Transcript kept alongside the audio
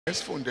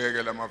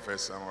Esifundeke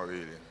lamavesi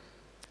amabili.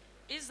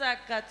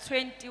 Izaga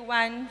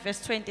 21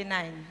 verse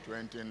 29.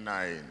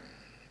 29.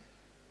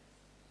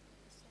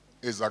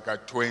 Izaga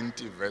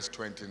 20 verse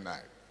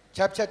 29.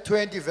 Chapter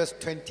 20 verse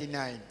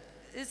 29.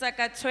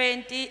 Izaga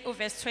 20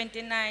 verse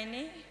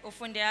 29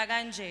 ufundeka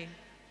kanje.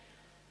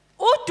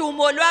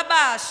 Udumo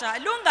lwabasha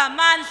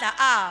lungamandla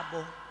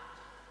abo.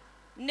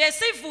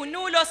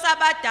 Nesivunulo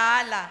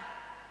sabadala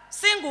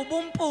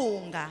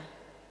singubumpunga.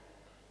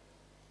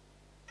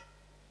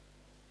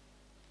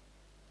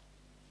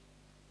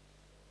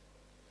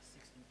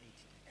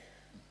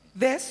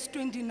 Verse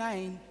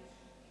 29.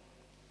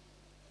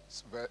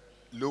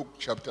 Luke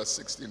chapter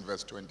 16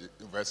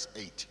 verse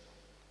 8.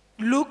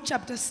 Luke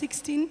chapter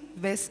 16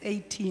 verse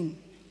 18.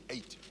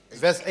 8.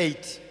 Verse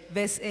 8.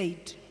 Verse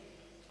 8.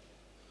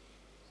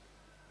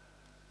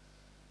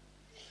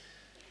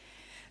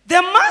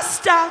 The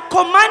master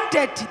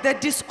commanded the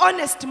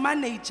dishonest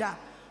manager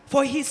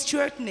for his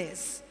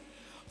shrewdness.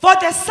 For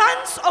the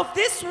sons of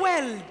this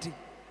world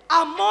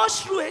are more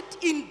shrewd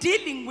in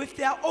dealing with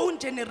their own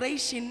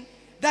generation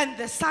than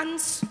the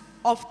sons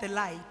of the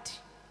light.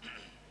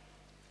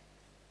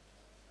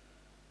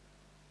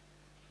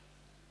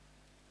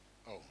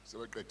 Oh,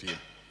 so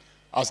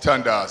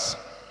Asithandaze.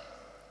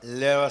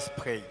 Let us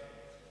pray.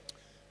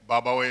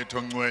 Baba wethu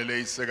ongcwele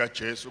iseka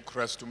Jesu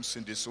Kristu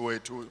umsindisi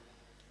wethu.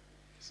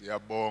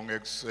 Siyabonga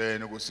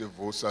ekseni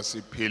ukusivusa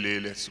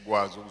siphilile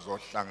sikwazi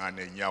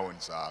ukuzohlangana enyaweni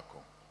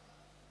zakho.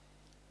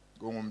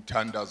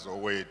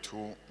 Kungumthandazo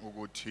wethu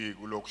ukuthi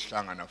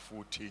kulokuhlangana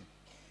futhi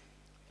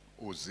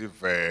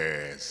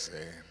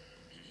uziveze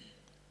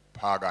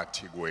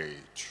phakathi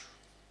kwethu.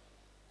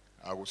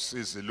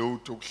 Akusizi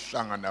lutho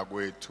ukuhlangana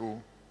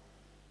kwethu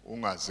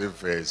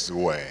ungazivezi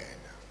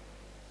wena.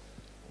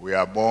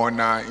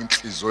 Uyabona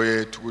inhliziyo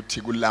yethu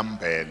ukuthi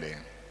kulambele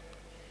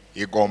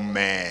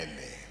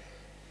ikomele.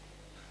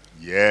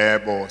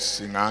 Yebo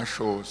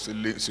singasho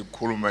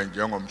sikhuluma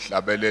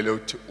njengomhlabelele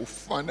uthi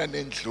ufana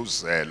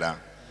nendluzela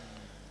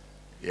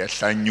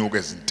yahlanyuka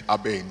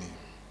ezintabeni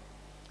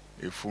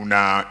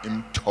ifuna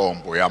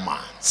imthombo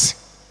yamanzi.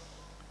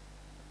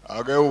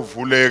 Ake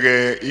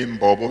uvuleke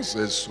imbobo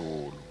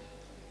zezulu.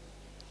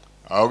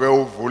 Ake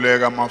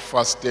uvuleke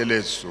amafastela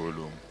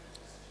ezulu.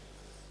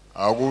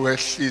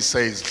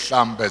 Akuwehlisa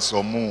izihlambe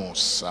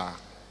zomusa.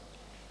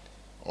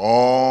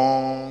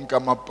 Onke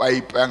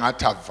amapayipi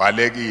angathi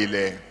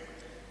avalekile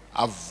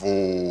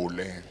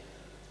avule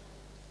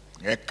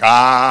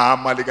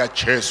ngegama lika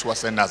Jesu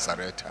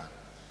waseNazaretha.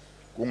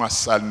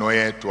 Kungasali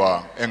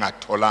noyedwa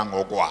engatholanga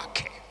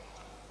okwakhe.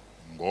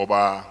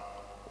 Ngoba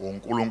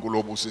uNkulunkulu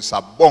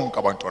obusisa bonke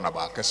abantwana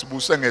bakhe.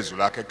 Sibuse ngezwi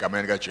lakhe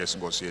egameni kaJesu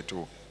Nkosi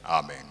yethu.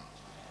 Amen.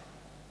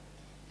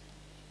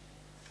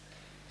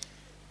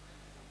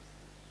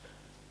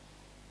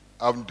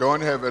 I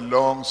don't have a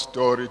long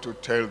story to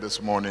tell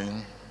this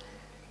morning.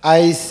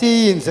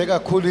 Ayisiyinze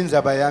kakhulu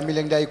indzaba yami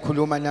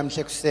lengiyikhuluma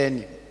namhla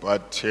ekuseni.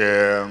 But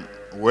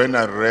when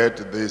I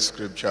read these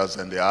scriptures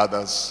and the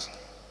others,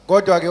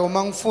 Kodwa ke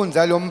uma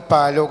ngifundza lo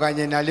mbhalo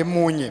kanye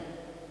nalemunye,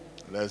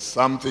 there's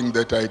something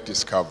that I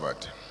discovered.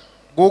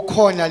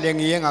 kukhona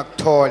lengiye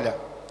ngakuthola.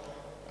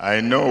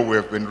 I know we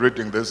have been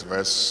reading this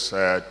verse,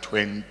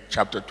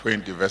 chapter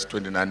 20, verse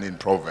 29 in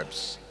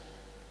Proverbs.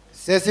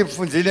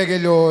 Sesifundile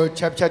ke lo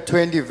chapter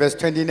 20 verse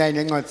 29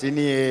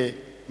 encwadzini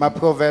ma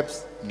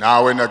Proverbs.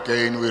 Now and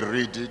again we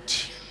read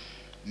it.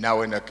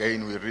 Now and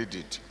again we read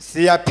it.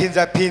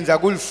 Siyaphinza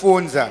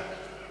kulifundza.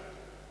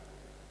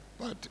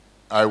 But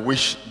I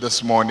wish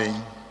this morning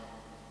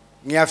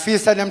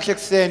Ngiyafisa namhla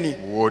ekuseni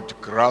would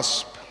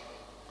grasp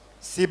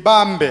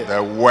sibambe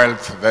the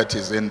wealth that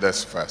is in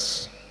this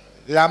verse.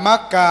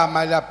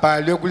 lamagama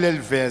labhalwe kuleli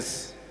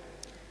verse.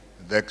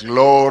 The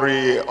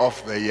glory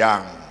of the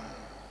young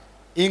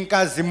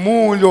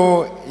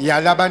Inkazimulo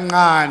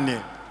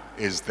yalabancane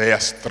is their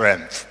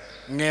strength.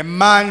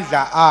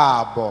 ngemandla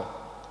abo.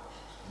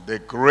 The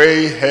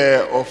gray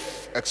hair of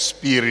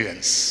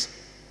experience.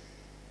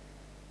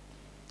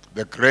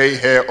 The gray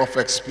hair of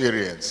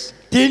experience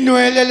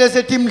Tinwele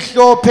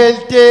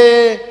lesetimhlophe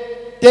te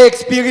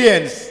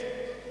experience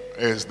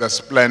is the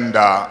splendor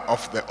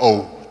of the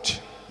old.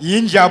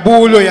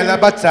 yinjabulo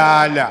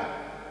yalabadzala.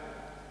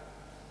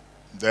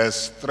 There's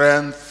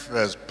strength,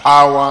 there's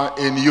power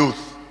in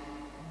youth.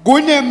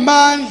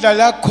 Kunemandla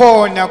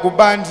lakhona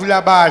kubantfu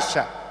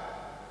labasha.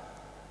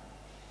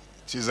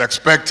 It is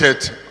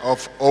expected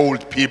of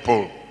old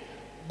people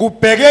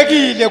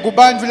Kubhekekile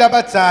kubantfu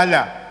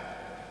labadzala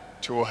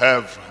to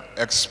have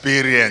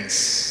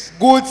experience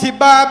kuthi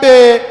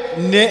babe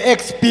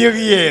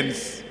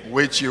ne-experience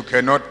which you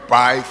cannot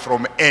buy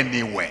from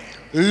anywhere.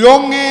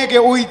 longeke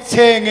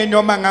uyithenge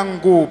noma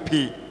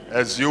ngangikuphi.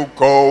 As you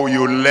go,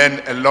 you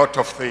learn a lot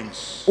of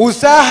things.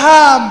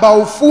 Usahamba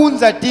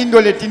ufunza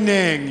tinto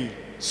letinengi.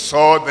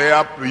 So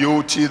their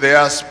beauty,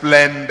 their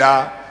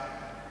splendor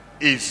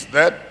is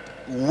that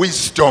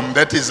wisdom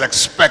that is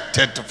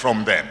expected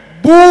from them.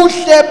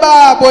 Buhle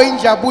babo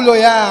injabulo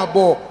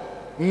yabo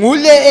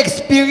ngule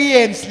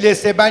experience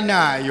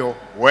lesebanayo.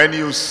 When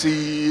you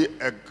see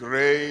a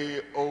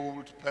gray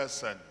old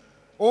person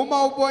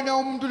Uma ubona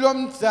umuntu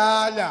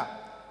lomdzala,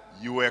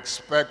 you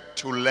expect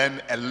to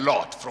learn a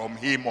lot from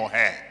him or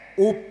her.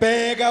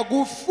 ubheka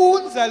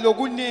kufunza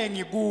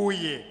lokunengi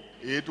kuye.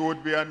 It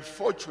would be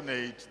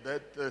unfortunate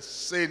that the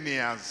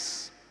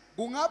seniors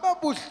Kungaba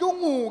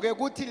buhlungu-ke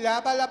kuthi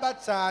laba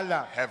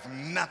labadzala have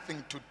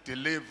nothing to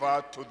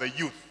deliver to the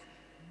youth.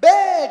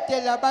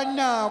 bede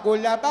labanako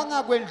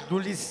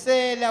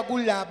labangakwendlulisela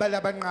kulaba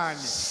labancane.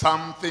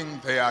 Something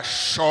they are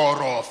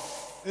sure of.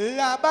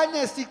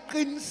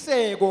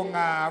 Labanesiqiniseko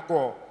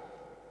ngako.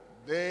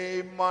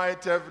 They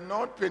might have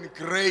not been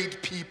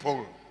great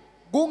people.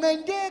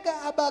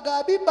 Kungenteka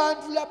abakabi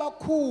bantfu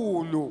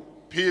labakhulu.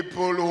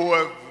 People who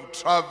have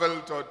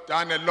traveled or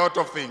done a lot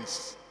of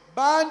things.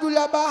 Bantfu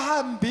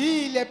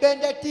labahambile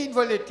benta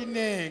tintfo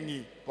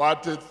letinengi.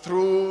 But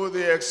through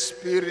the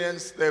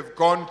experience they've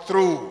gone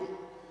through,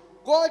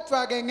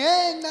 Kodwa ke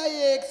ngenxa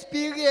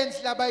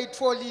ye-experience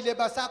labayitfolile they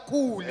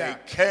basakhula.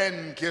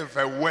 can give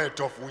a word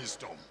of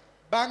wisdom.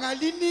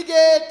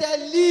 Bangaliniketa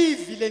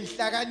livi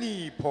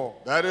lenhlakanipho.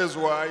 That is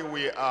why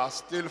we are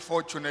still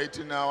fortunate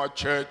in our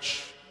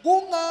church.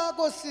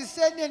 Kungako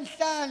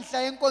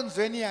sisenenhlanhla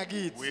enkonzweni We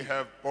yakithi.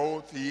 have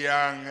both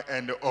young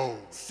and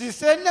old.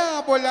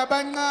 Sisenabo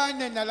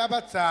labancane We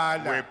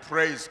nalabadzala.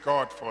 praise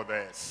God for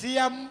that.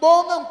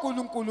 Siyambonga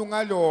uNkulunkulu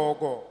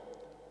ngaloko.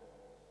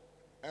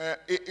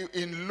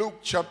 In Luke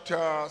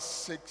chapter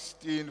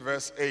 16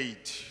 verse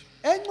 8,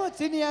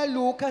 Encwadzini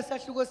yaLuka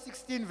sahluko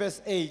 16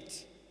 verse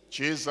 8.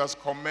 Jesus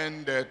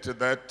commended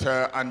that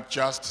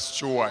unjust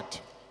steward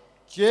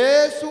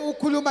Jesu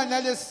ukhuluma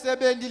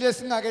nalesisebenzi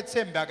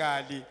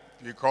lesingakethembakali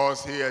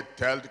because he had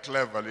dealt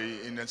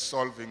cleverly in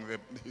solving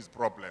his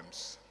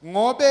problems.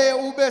 ngobe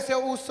ubese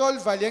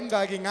usolva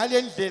lengxaki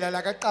ngalendlela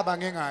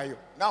lakacabange ngayo.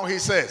 Now he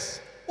says,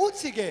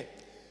 Uthi ke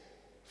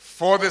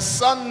for the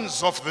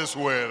sons of this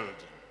world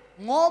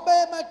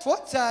ngoba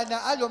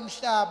emadvodzana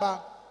alomhlaba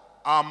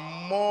are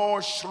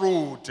more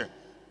shrewd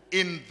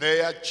in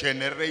their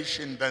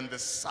generation than the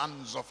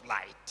sons of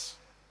light.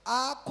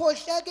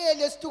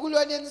 akhohlakele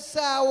esitukulwaneni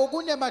sawo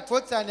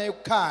kunemadvodzana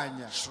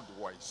ekukhanya. Shrewd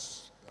wise.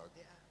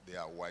 They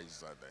are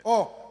wiser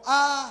than.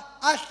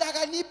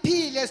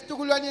 Ahlakaniphile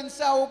esitukulwaneni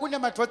sawo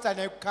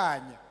kunemadvodzana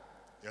ekukhanya.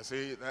 You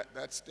see,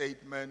 that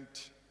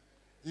statement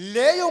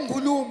Leyo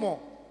nkulumo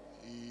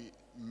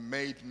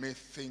made me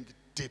think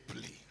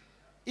deeply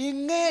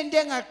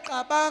ingende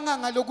ngaqabanga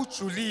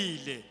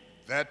ngalokujulile.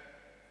 that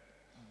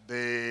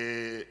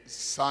the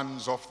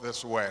sons of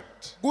this world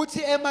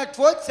Kuthi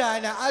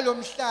emadvodzana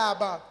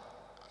alomhlaba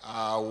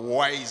are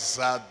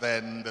wiser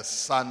than the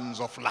sons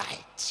of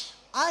light.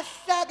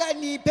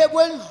 ahlakaniphe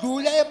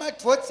kwendlula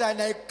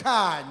emadvodzana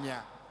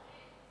ekukhanya.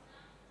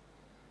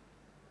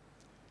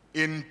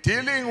 In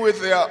dealing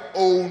with their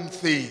own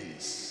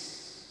things,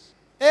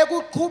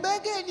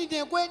 Ekuqhubekeni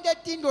nekwenta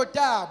tinto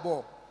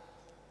tabo.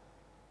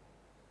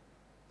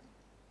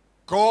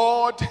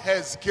 God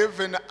has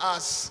given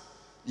us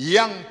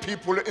young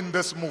people in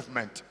this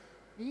movement.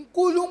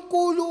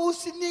 uNkulunkulu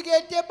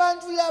usinikete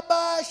bantfu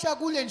labasha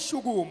kule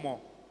nshukumo.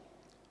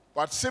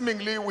 But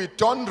seemingly we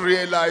don't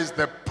realize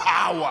the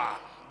power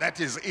that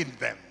is in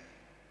them.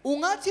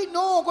 Ungathi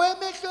noko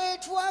emehlo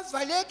ethu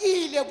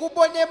avalekile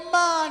kubona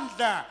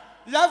emandla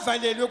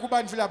lavalelwe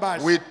kubantfu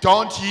labasha. We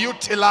don't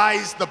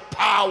utilize the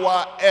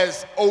power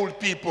as old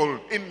people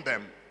in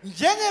them.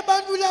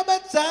 Njengebantfu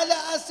labadzala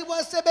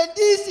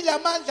asiwasebentisi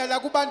lamandla la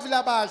kubantfu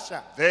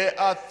labasha. There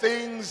are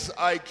things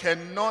I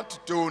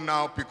cannot do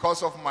now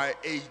because of my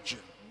age.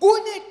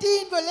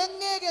 Kunetinto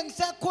lengeke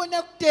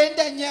ngisakhona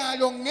kutenda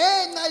nyalo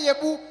ngenxa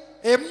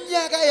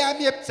eminyaka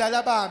yami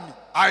ebudzala bami.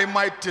 I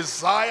might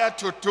desire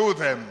to do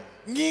them,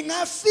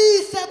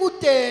 Ngingafisa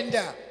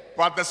kutenda.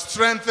 but the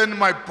strength in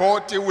my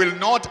body will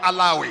not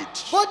allow it.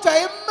 Kodwa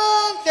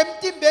emandla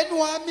emtimbeni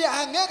wami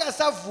angeke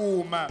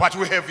asavuma. But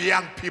we have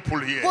young people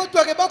here.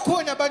 Kodwa ke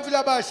bakhona abantu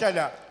labasha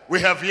la. We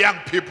have young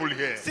people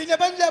here.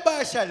 Sinabantu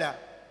labasha la.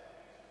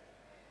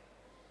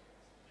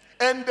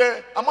 And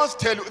I must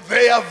tell you,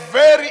 they are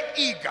very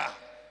eager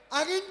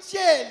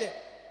Akinitshele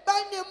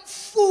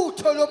banemfutho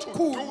to do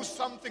lomkhulu.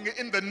 something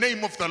in the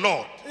name of the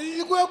Lord.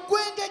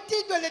 Kwenta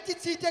tinto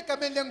letitsite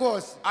egameni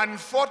lenkosi.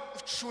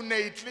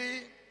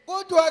 Unfortunately,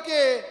 Kodwa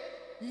ke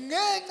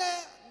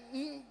ngenxa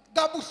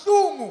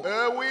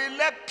kabuhlungu we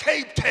lack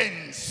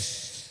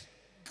captains.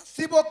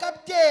 sibo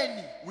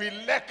kapteni. We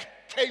lack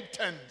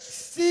captains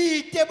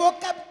Site bo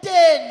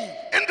kapteni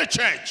in the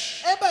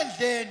church.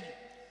 ebandleni.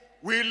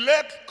 We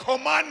lack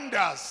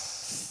commanders.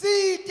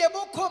 Site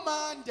bo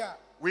commander.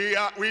 We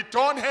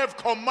don't have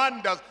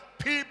commanders,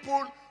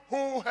 people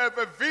who have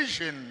a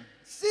vision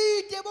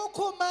Site bo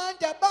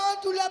commander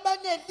bantu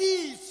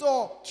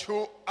labaneliso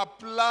to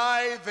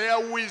apply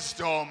their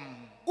wisdom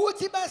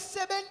kuthi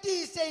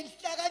basebentise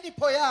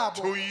inhlakanipho yabo.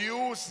 to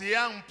use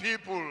young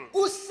people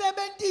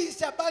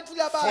Kusebentise abantu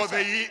for labasha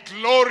the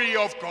glory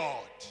of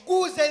God.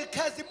 kuze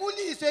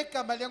likhazimuliswe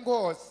igama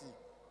lenkosi.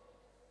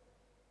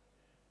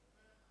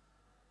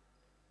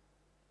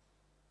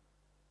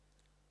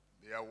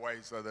 They are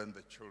wiser than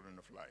the children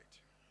of light.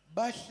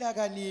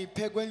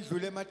 Bahlakaniphe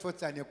kwendlule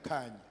emadvodzana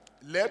ekukhanya.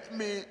 Let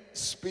me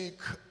speak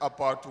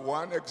about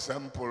one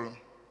example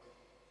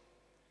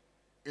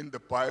in the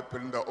Bible,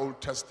 in the Old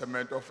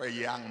Testament, of a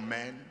young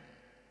man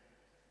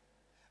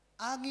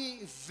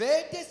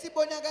Angivete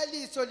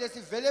sibonakaliso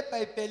lesivele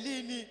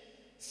eBhayibhelini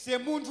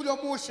semuntu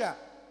lomusha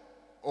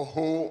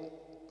who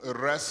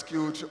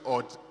rescued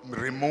or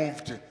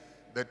removed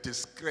the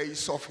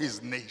disgrace of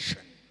his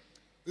nation.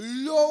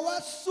 lo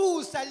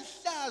wasusa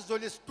lihlazo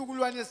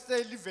lesitukulwane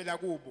selivela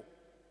kubo.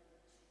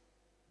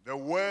 The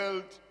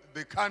world,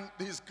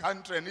 his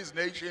country and his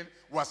nation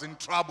was in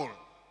trouble.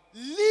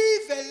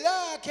 Live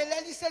lakhe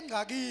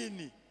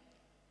lalisengxakini.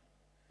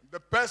 The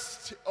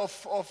best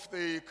of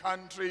the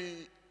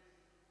country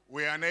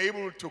were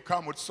unable to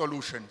come with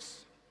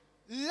solutions.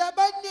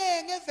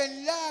 Labanenge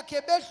eveni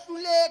lakhe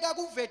behluleka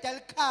kuveta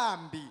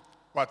likhambi.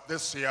 But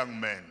this young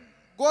man,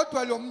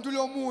 Kodwa lo muntu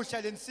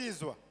lomusha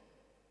lensizwa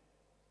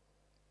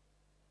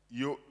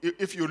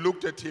if you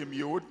looked at him,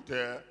 you would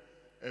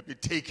be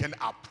taken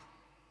up.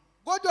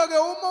 Kodwa ke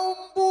uma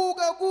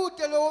umbuka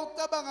kude lo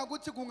ucabanga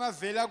ukuthi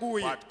kungavela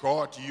kuye. But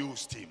God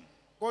used him.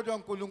 Kodwa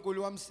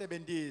uNkulunkulu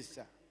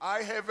wamsebenzisa.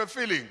 I have a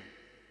feeling,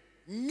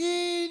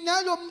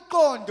 Nginalo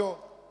mqondo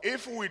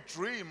if we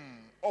dream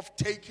of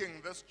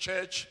taking this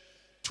church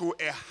to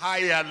a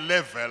higher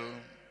level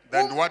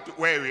than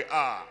where we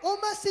are,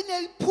 uma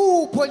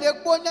sineliphupho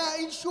lekubona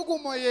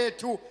inshukumo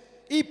yethu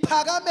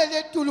iphakame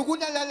letulu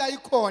kunalala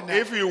ikhona.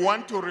 if we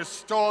want to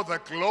restore the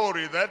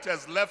glory that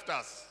has left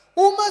us.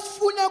 Uma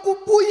sifuna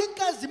kubuya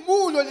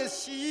inkazimulo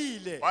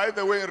lesishiyile. By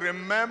the way,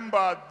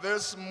 remember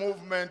this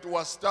movement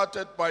was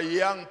started by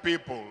young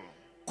people.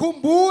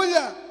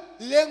 Khumbula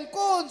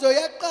lenkonzo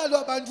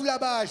yaqalwa abantu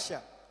labasha.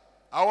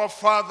 Our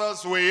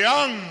fathers were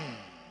young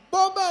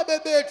Bobabe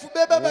bethu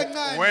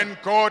bebabancane. when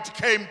God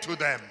came to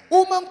them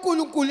Uma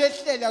uNkulunkulu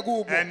ehlela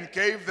kubo. and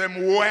gave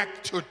them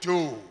work to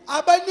do.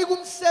 Abanika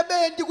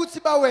umsebenzi ukuthi They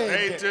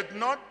bawenze. did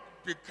not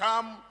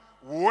become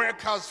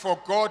workers for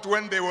God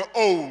when they were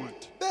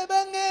old.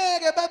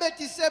 Bebangeke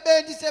babethi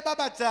isebenzi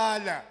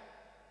sebabadala.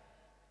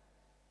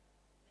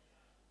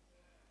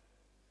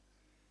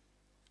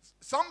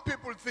 Some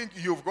people think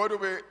you've got to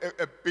be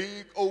a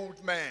big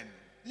old man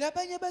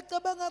Labanye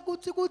bacabanga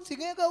ukuthi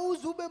ngeke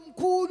uze ube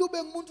mkhulu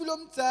ube ngumuntu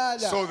lomdala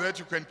so that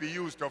you can be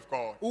used of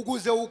God.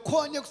 ukuze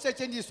ukhone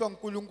ukusetshenziswa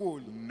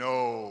uNkulunkulu.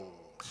 No.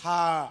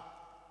 Cha,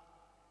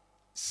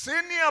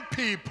 Senior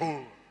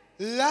people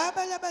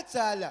laba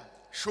labadala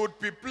should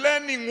be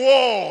planning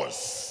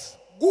wars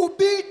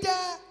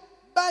kubita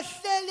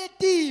bahlele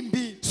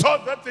timbi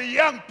so that the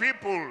young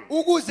people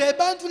ukuze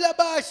abantu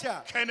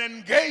labasha can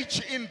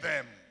engage in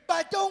them.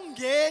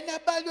 batongena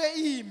balwe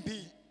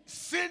impi.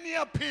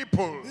 Senior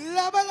people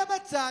Laba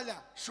labadala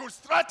should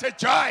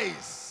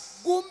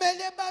strategize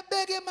kumele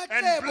babeke and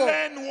emacebo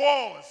plan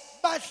wars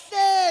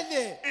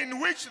bahlele in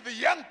which the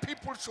young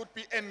people should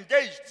be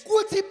engaged.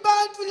 kuthi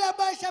bantu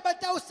labasha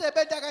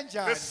batawusebenza The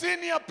kanjani.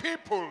 senior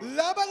people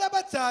Laba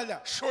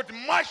labadala should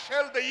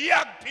marshal the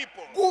young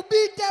people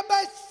kubita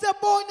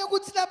basebone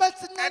ukuthi and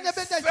labancane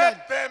benza njani.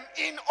 set them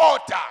in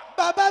order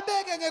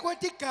Bababeke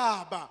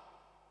ngekwetigaba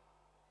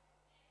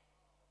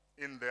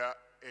in their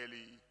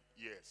early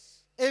years.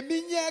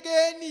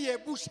 eminyakeni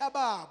yebusha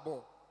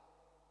babo.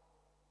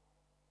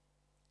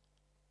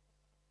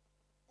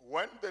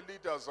 When the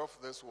leaders of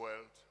this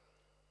world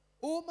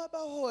Uma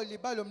baholi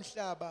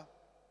balomhlaba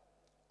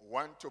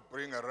want to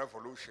bring a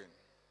revolution,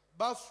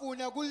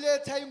 bafuna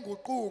kuletha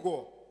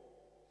inguquko,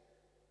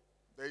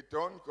 they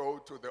don't go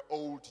to the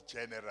old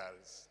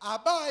generals.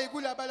 abayi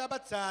kulaba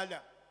labadala,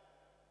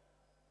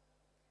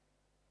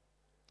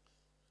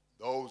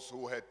 Those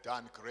who had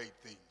done great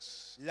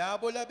things,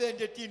 labo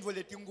labende tintfo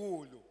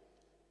letinkulu,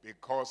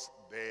 because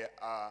they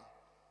are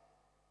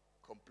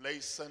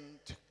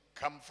complacent,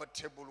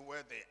 comfortable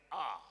where they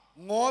are.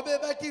 ngobe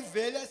bathi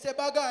vele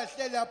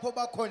sebakahle lapho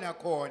bakhona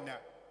khona.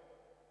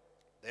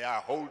 They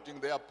are holding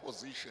their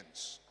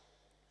positions.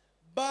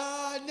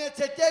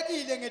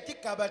 Banethetekile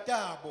ngetigaba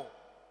tabo.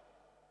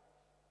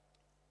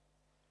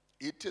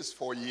 It is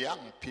for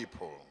young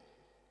people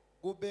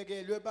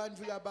Kubekelwe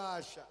bantu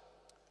labasha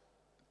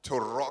to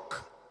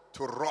rock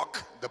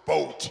the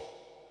boat.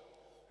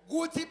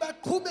 kuthi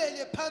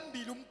baqhubele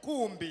phambili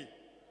umkhumbi.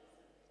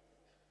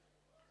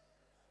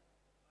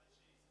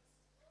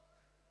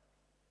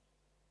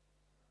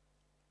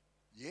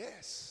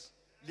 Yes.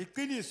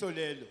 Liqiniso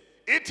lelo.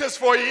 It is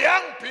for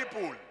young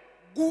people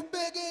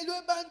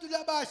Kubekelwe bantu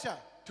labasha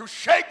to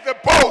shake the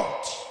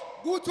boat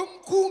kuthi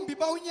umkhumbi when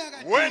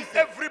bawunyakatise.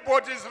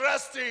 everybody is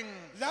resting,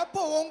 Lapho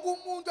wonke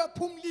umuntu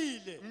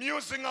aphumlile.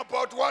 musing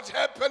about what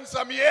happened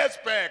some years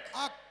back,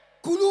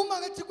 Akhuluma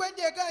ngethi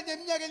kwendekane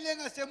eminyakeni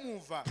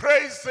lengasemuva.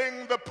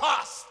 praising the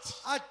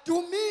past,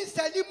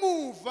 Adumisa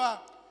limuva.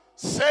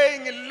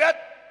 saying, let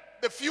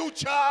the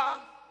future,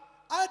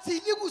 Athi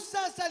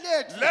likusasa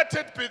lethu let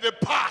it be the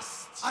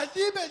past.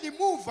 alibe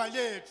limuva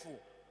lethu.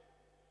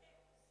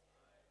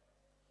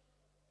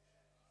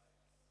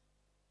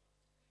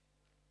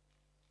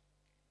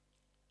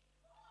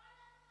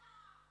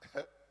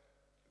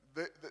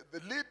 The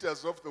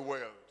leaders of the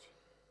world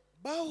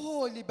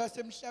Baholi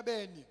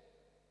basemhlabeni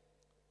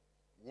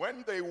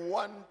when they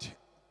want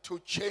to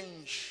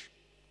change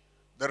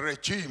the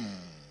regime,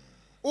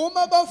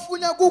 Uma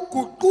bafuna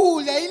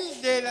kuguqula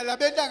indlela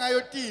labenta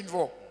ngayo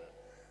tintfo,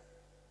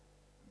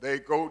 they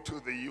go to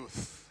the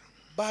youth.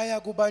 baya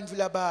kubantu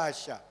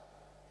labasha.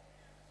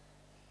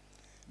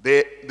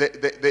 They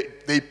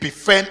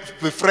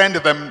befriend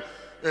them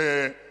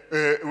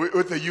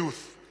with the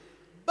youth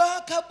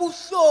Bakha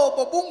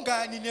buhlobo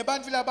bungani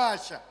nebantu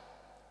labasha.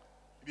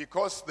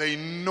 because they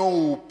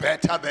know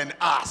better than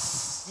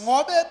us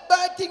Ngobe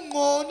bathi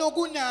ngcono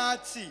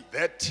kunathi.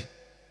 that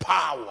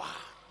power,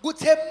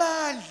 Kuthe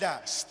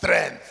mandla,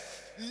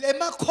 strength,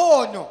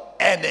 lemakhono,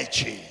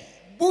 energy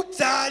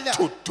budzala,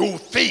 to do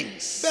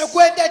things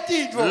bekwenta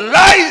tintfo,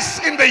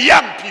 lies in the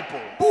young people.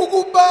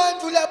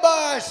 bukubantu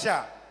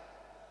labasha.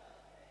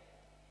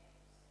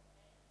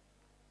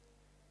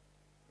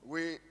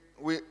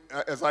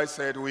 As I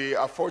said, we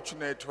are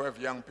fortunate to have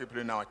young people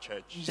in our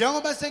church.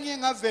 Njengoba sengiye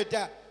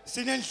ngaveta,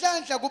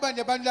 sinenhlanhla kuba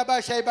nebantu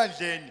labasha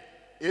ebandleni.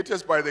 It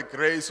is by the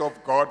grace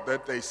of God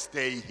that they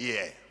stay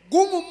here,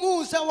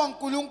 Kungumusa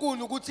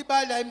waNkulunkulu ukuthi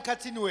bala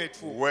emkhathini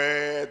wethu.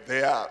 where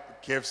their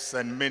gifts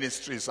and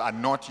ministries are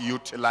not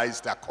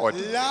utilized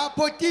accordingly.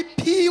 Lapho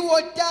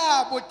tiphiwo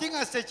tabo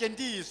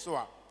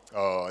tingasetshenziswa,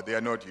 They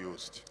are not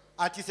used.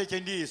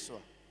 atisetshenziswa.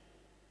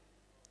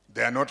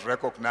 They are not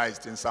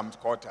recognized in some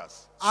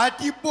quarters.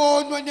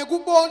 Atibonwa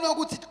nekubonwa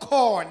ukuthi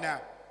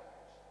khona.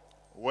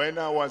 When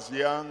I was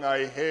young,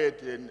 I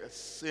heard in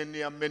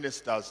senior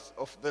ministers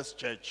of this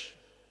church,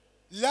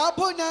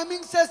 Lapho nami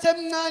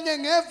ngisesemncane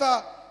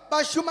ngeva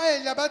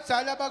bashumayeli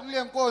abadzala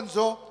bakule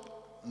nkonzo.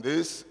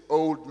 this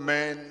old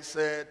man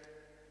said,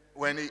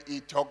 when he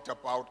talked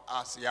about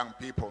us young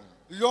people,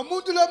 Lo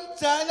muntu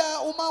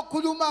lomdzala uma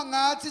khuluma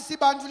ngathi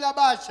sibantu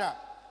labasha,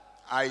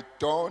 I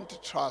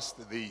don't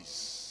trust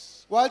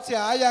these, wathi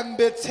hayi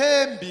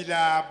angibethembi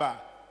laba,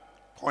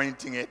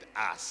 pointing at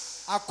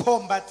us.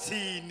 akhomba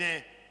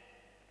thine.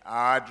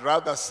 I'd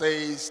rather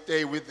say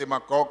stay with the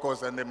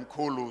Magogos and the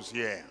Mkulus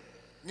here.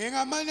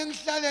 Ngingamane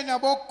ngihlale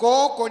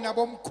nabogogo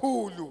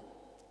nabomkhulu.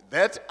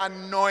 That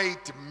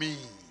annoyed me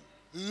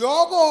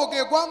Lokho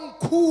ke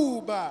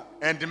kwangikhuba,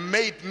 and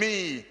made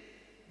me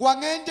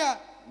kwangenta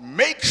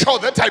make sure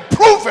that I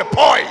prove a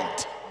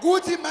point.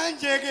 kuthi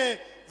manje ke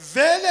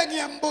vele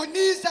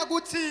ngiyambonisa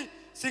ukuthi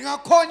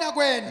singakhona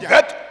kwenda.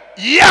 That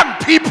young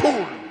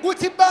people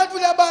Kuthi bantu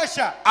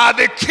labasha are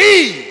the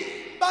key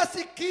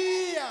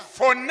basigiya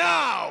for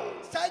now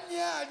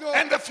sanyalo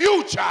and the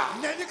future.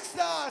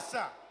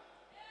 nelikusasa.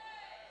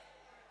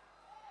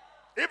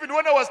 Even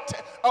when I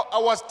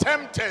was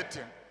tempted,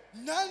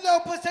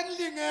 Nalapho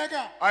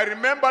sengilingeka I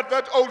remembered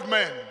that old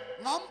man.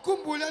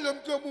 ngamkhumbula lo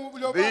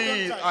muntu lo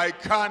These, baba. I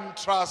can't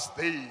trust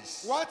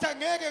these. Wathi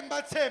angeke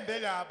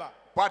ngibathembe laba.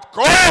 But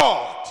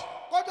God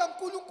Kodwa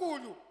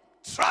uNkulunkulu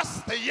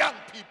trusts the young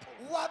people.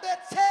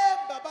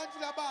 wabethemba abantu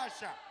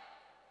labasha.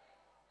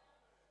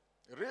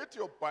 Read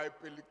your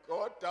Bible.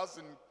 God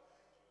doesn't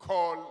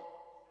call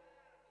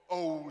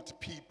old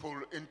people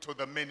into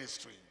the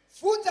ministry.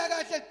 Funda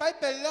kahle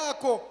iBhayibheli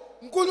lakho.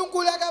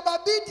 uNkulunkulu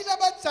akababithi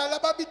labadzala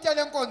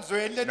babitele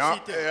enkonzweni No,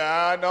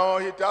 lethite. no,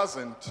 he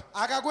doesn't.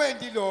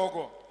 Akakwendi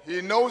lokho.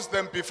 He knows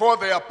them before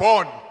they are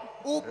born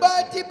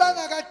Ubathi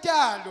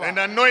bangakatalwa. and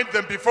anoint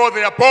them before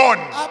they are born.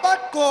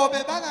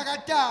 Abagqobe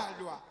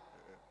bangakatalwa.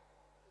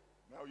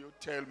 Now you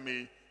tell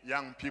me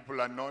young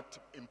people are not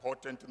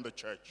important in the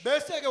church.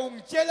 Bese ke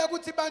ungitshela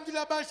ukuthi bantu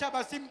labasha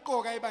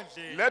basimqoka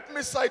ebandleni. Let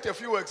me cite a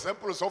few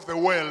examples of the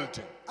world.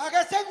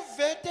 Ake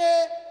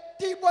sengivete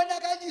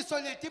tibonakaliso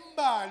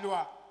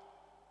letimbalwa.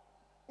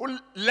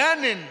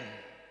 Lenin,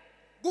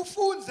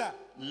 Kufunza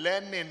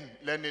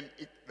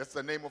that's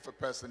the name of a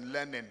person,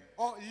 Lenin,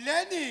 or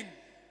learning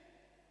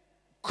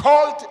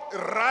called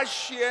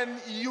Russian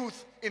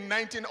youth in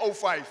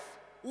 1905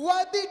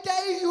 wabita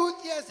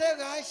iyouth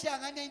yaseRussia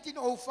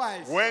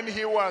nga-1905 when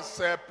he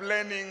was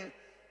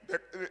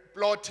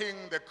plotting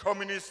the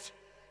communist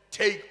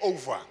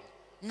takeover.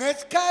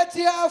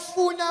 ngesikhathi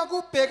afuna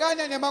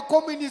kubhekana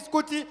nema-communist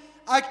ukuthi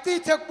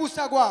achithe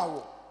kubusa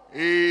kwawo.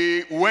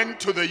 He went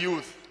to the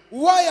youth.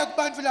 Waya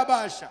kubantu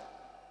labasha.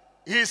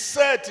 He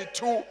said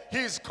to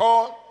his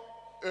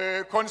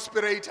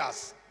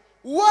conspirators,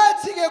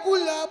 Wathi ke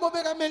kulabo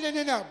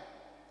bekamelene nabo,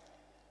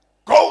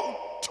 go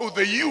to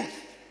the youth.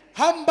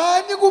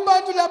 hambani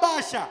kubantu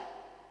labasha.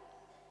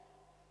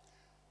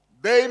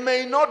 They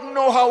may not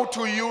know how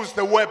to use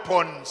the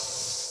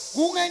weapons.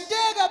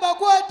 Kungenteka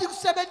bakwati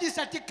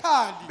kusebenzisa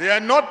tikhali. They are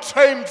not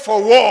trained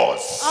for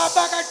wars.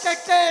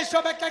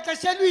 Abakaqeqeshwa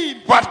baqeqeshelwa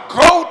impi. But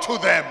go to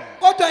them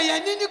Kodwa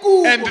yanini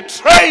kubo and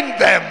train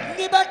them.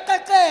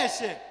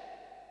 nibaqeqeshe.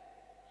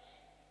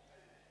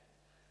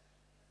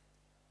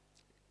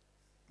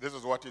 This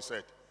is what he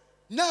said.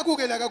 Naku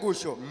ke la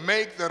kakusho.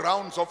 Make the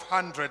rounds of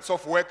hundreds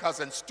of workers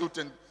and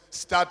student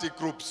study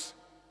groups.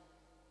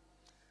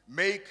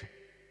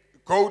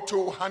 Go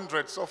to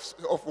hundreds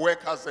of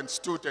workers and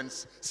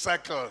students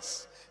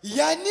circles.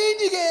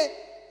 Yanini ke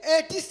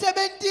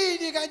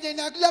ti-17 kanye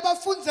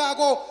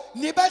nakulabafundzako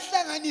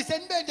nibahlanganise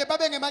nibende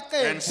babe And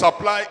ngemaqembu.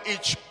 supply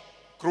each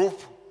group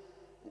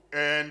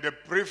and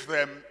brief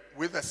them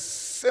with a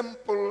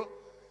simple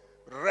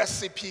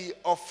recipe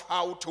of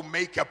how to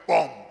make a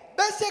bomb.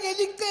 Bese ke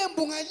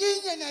liqembu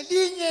ngalinye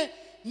nalinye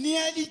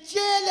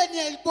niyalitshela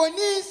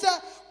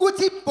niyalibonisa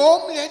ukuthi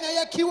ibomb lena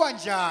yakhiwa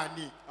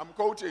njani. I'm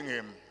quoting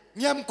him.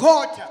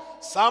 Ngiyamkhotha.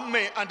 Some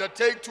may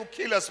undertake to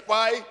kill a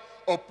spy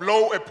or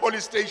blow a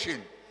police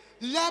station.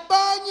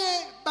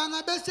 Labanye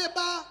bangabese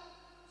ba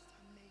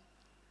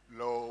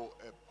Blow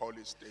a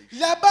police station.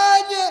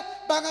 labanye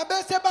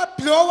bangabese ba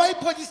blow a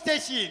police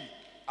station.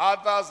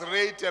 Others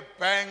raid a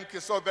bank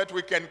so that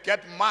we can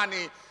get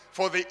money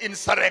for the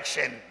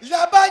insurrection.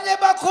 Labanye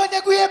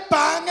bakhona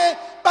kuyebhange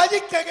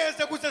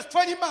baligcekeze kuze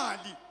sithole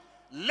imali.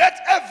 Let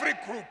every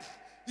group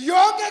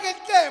Yonke ke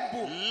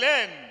iqembu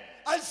learn,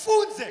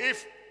 alifunze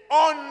if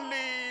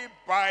only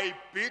by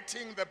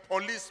beating the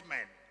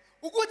policemen.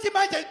 ukuthi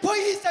manje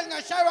liphoyisa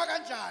lingashaywa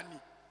kanjani.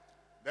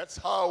 That's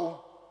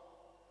how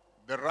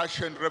the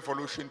Russian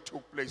Revolution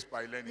took place,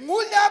 by learning.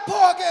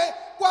 Ngulapho ke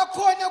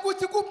kwakhona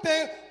ukuthi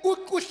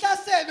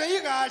kuhlaselwe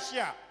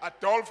iRussia.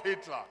 Adolf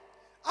Hitler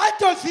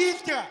Adolf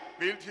Hitler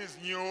built his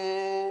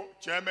new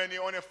Germany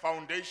on a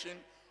foundation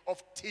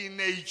of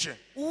teenage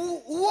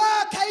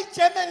wakha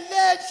iGerman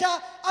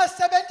letsha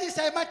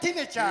asebenzisa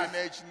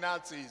ema-teenagers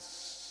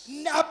Nazis.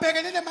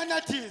 abhekene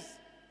nema-Nazis.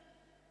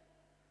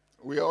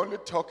 We are only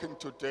talking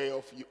today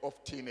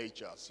of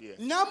teenagers here.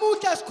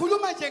 Namuhla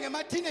sikhuluma nje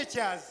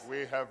ngema-teenagers.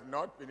 We have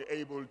not been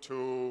able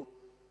to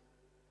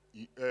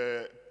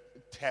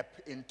tap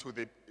into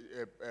the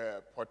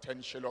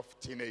potential of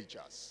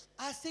teenagers,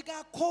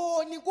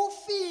 Asikakhoni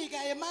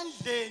kufika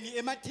emandleni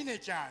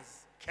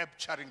ema-teenagers.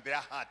 capturing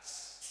their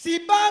hearts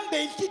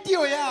Sibambe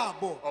inhlitiyo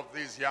yabo of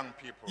these young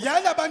people.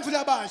 yala bantu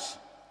labasha.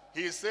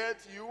 He said,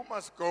 you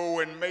must go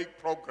and make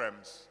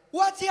programs.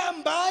 Wathi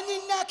hambani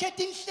nakhe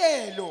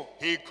tinhlelo.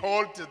 He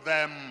called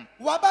them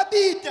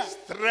Wababita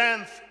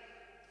strength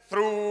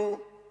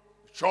through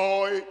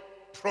joy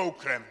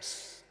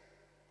programs.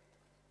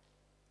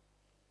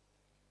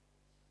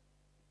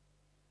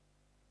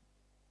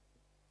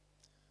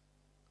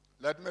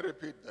 Let me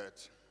repeat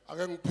that.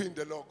 Ake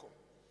ngiphinde lokho.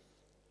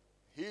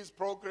 His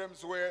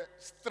programs were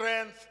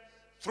strength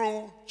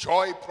through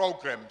joy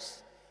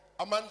programs.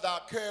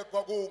 Amandla akhe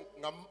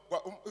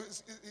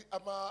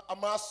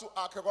amasu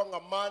akhe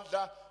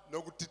kwangamandla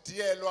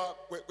nokudidiyelwa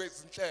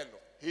kwezinhlelo.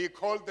 He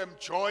called them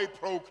joy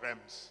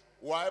programs.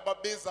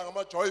 Wayebabiza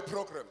ngama-joy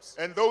programs.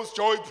 And those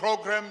joy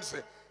programs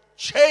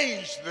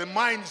changed the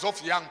minds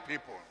of young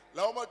people.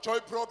 Lawo ma-joy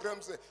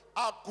programs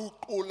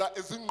aguqula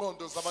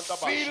izingqondo zabantu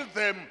abasha. Filled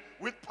them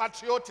with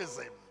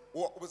patriotism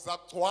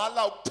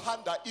Zagcwala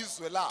ukuthanda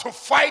izwe labo. to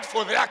fight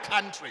for their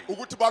country.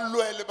 Ukuthi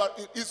balwele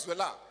izwe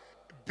labo.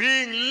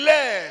 Being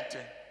led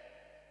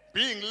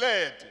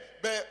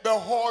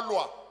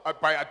Beholwa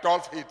by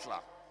Adolf Hitler.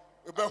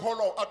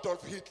 beholwa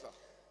Adolf Hitler.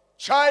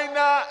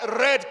 China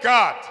Red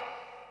Guard.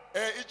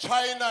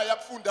 iChina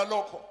yakufunda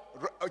lokho.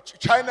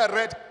 China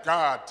Red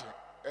Guard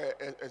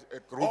a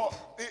group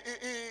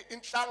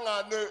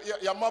Inhlangano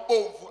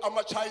yamabomvu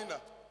ama-China.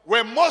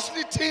 were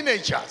mostly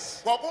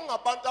teenagers.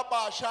 Kwakungabantu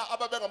abasha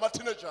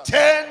ababengama-teenagers.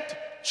 Turned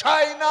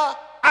China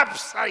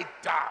upside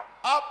down.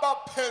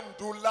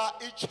 Abaphendula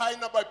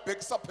iChina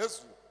bayibhekisa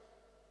phezulu.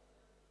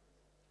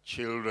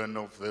 Children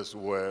of this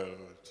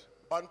world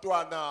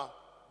Bantwana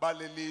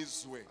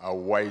balelizwe are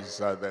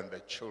wiser than the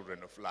children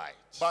of light.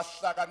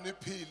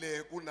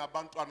 bahlakaniphile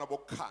kunabantwana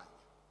bokukhanya.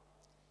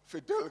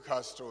 Fidel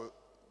Castro,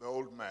 the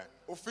old man,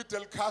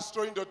 uFidel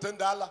Castro indoda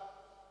endala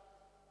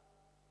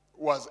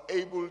was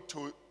able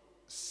to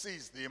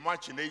seize the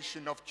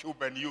imagination of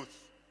Cuban youth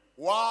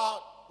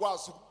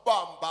wakwazi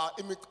ukubamba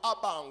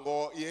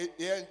imicabango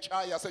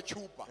yentsha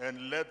yaseCuba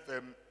and led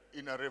them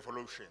in a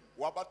revolution.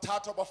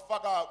 wabathatha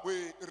bafaka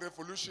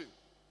kwi-revolution.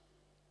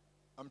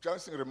 I'm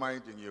just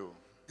reminding you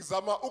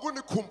Ngizama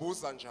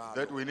ukunikhumbuza njalo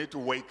that we need to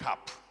wake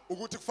up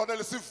ukuthi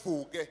kufanele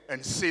sivuke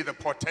and see the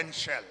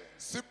potential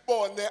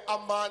sibone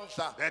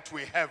amandla that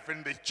we have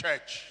in the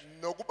church.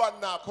 nokuba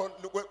nakho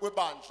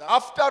kwebandla.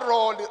 After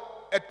all,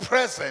 at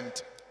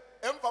present,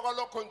 Emva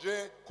kwalokho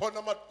nje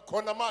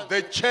khona manje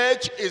the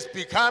church is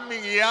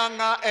becoming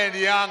younger and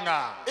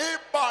younger.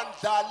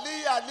 ibandla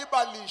liya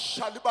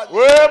libalisha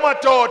Where my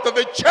daughter,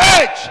 the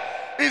church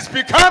is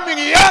becoming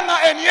younger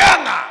and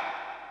younger.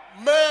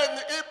 men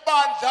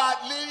ibandla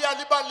liya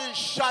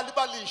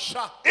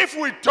libalisha. If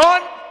we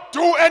don't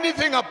do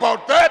anything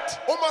about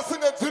that, Uma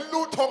singenzi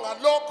lutho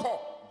ngalokho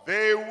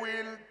they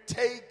will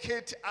take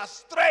it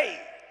astray.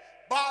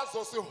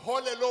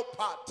 bazosihole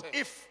lophathe.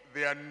 If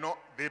they are not,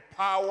 the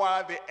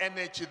power, the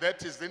energy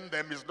that is in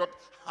them is not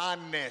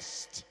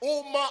harnessed.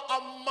 Uma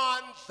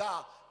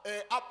amandla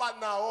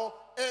abanawo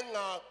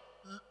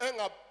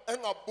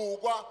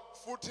engabukwa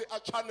futhi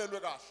achanelwe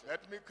kahle.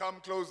 Let me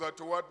come closer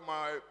to what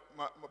my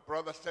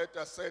brother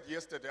Seta said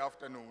yesterday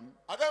afternoon.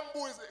 Ake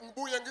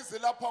ngibuye ngize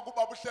lapha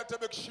kubaba uHlethe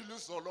bekushilo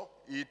izolo.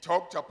 He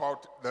talked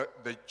about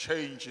the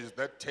changes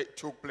that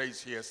took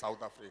place here in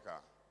South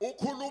Africa.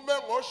 Ukhulume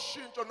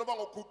ngoshintsho noma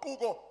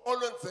ngoguquko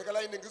olwenzeka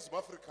la eNingizimu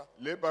Afrika.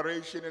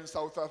 Liberation in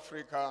South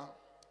Africa,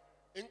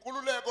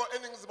 Inkululeko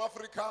eNingizimu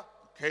Afrika,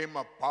 came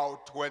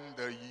about when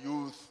the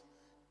youth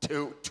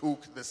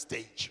took the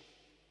stage.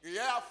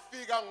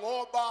 Iyafika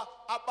ngoba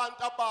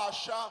abantu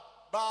abasha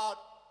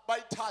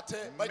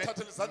bayithathe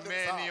ezandleni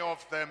Many zabo.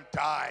 of them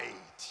died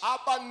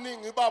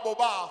Abaningi babo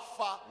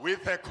bafa,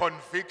 with a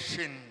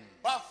conviction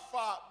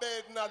bafa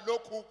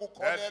benalokhu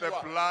that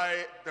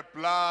kukholelwa. the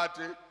blood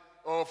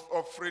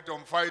of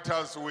freedom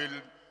fighters will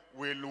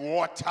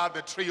water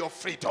the tree of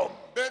freedom.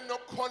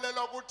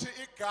 Benokholelwa ukuthi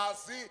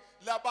igazi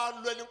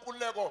labalwela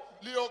inkululeko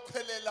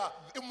liyochelela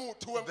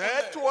imuthi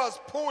That wenkululeko. was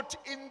put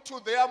into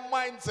their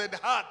minds and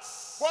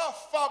hearts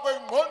Kwafakwa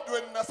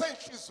engqondweni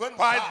nasenhlizweni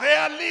by zabo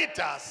their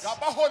leaders.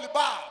 ngabaholi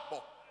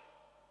babo.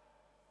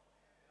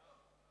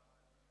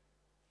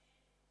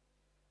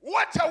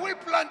 What are we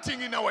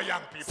planting in our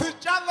young people?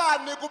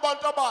 Sitshalani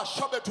kubantu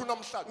abasha bethu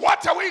namhlanje?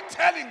 What are we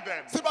telling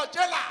them?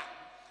 Sibatshelani?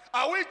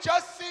 Are we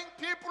just seeing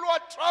people who are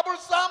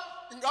troublesome?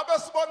 Ingabe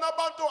sibona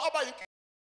abantu abayinkinga